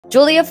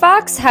Julia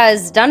Fox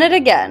has done it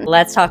again.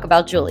 Let's talk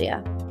about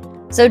Julia.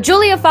 So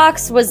Julia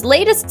Fox was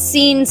latest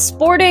seen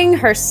sporting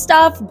her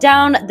stuff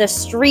down the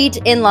street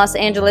in Los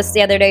Angeles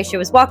the other day. She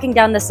was walking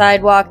down the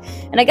sidewalk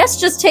and I guess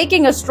just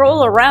taking a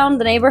stroll around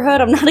the neighborhood.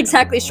 I'm not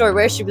exactly sure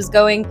where she was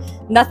going.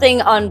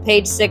 Nothing on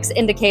page 6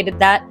 indicated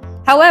that.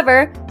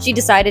 However, she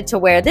decided to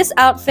wear this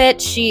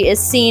outfit. She is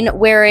seen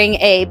wearing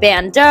a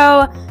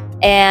bandeau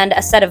and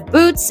a set of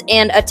boots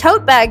and a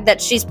tote bag that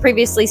she's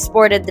previously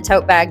sported the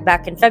tote bag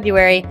back in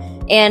February.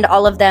 And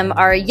all of them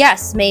are,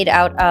 yes, made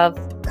out of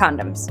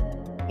condoms.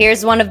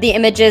 Here's one of the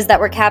images that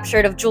were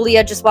captured of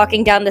Julia just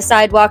walking down the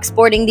sidewalk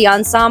sporting the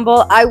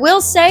ensemble. I will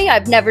say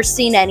I've never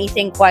seen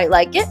anything quite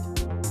like it.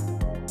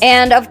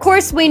 And of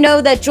course we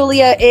know that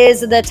Julia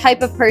is the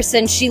type of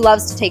person, she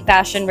loves to take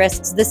fashion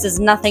risks. This is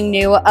nothing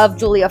new of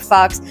Julia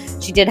Fox.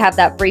 She did have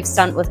that brief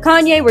stunt with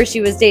Kanye where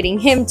she was dating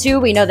him too.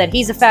 We know that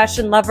he's a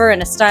fashion lover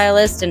and a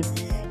stylist. And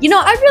you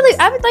know,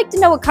 I would like to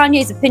know what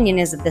Kanye's opinion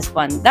is of this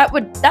one.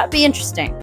 That'd be interesting.